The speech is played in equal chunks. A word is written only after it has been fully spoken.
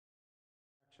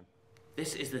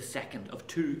This is the second of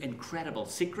two incredible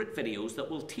secret videos that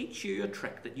will teach you a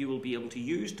trick that you will be able to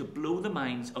use to blow the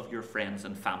minds of your friends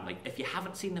and family. If you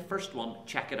haven't seen the first one,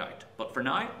 check it out. But for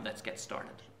now, let's get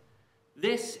started.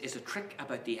 This is a trick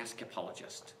about the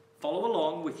escapologist. Follow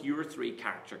along with your 3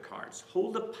 character cards.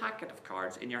 Hold the packet of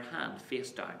cards in your hand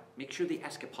face down. Make sure the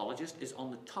escapologist is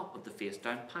on the top of the face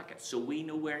down packet so we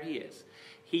know where he is.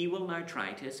 He will now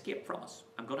try to escape from us.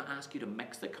 I'm going to ask you to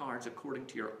mix the cards according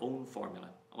to your own formula.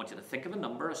 I want you to think of a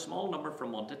number, a small number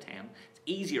from 1 to 10. It's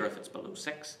easier if it's below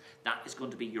 6. That is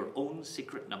going to be your own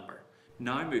secret number.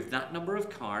 Now move that number of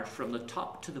cards from the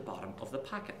top to the bottom of the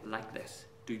packet like this.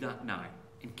 Do that now.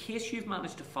 In case you've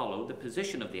managed to follow the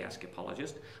position of the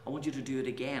escapologist, I want you to do it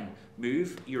again.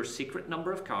 Move your secret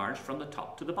number of cards from the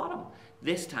top to the bottom.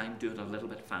 This time, do it a little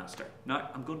bit faster.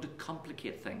 Now, I'm going to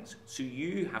complicate things so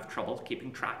you have trouble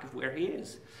keeping track of where he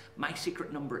is. My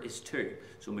secret number is 2,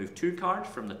 so move 2 cards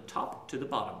from the top to the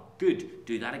bottom. Good.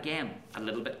 Do that again, a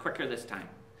little bit quicker this time.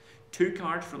 2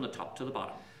 cards from the top to the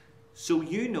bottom. So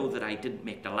you know that I didn't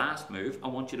make the last move. I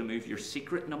want you to move your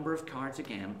secret number of cards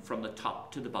again from the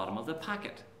top to the bottom of the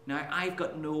packet. Now, I've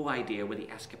got no idea where the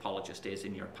escapologist is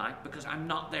in your pack because I'm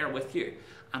not there with you.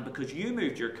 And because you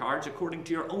moved your cards according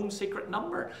to your own secret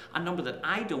number, a number that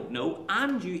I don't know,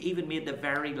 and you even made the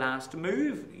very last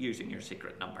move using your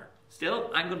secret number.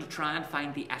 Still, I'm going to try and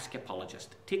find the escapologist.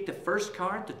 Take the first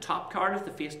card, the top card of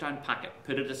the face down packet,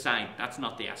 put it aside. That's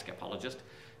not the escapologist.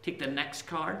 Take the next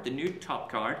card, the new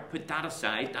top card, put that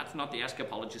aside. That's not the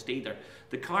escapologist either.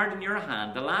 The card in your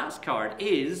hand, the last card,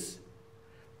 is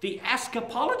the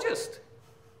escapologist.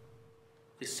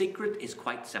 The secret is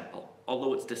quite simple,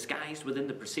 although it's disguised within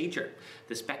the procedure.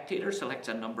 The spectator selects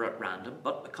a number at random,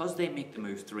 but because they make the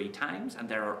move 3 times and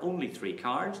there are only 3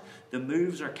 cards, the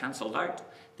moves are cancelled out.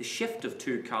 The shift of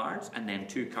 2 cards and then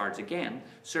 2 cards again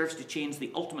serves to change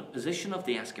the ultimate position of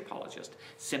the escapologist.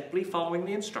 Simply following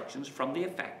the instructions from the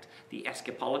effect, the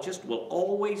escapologist will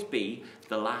always be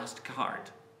the last card.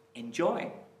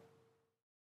 Enjoy!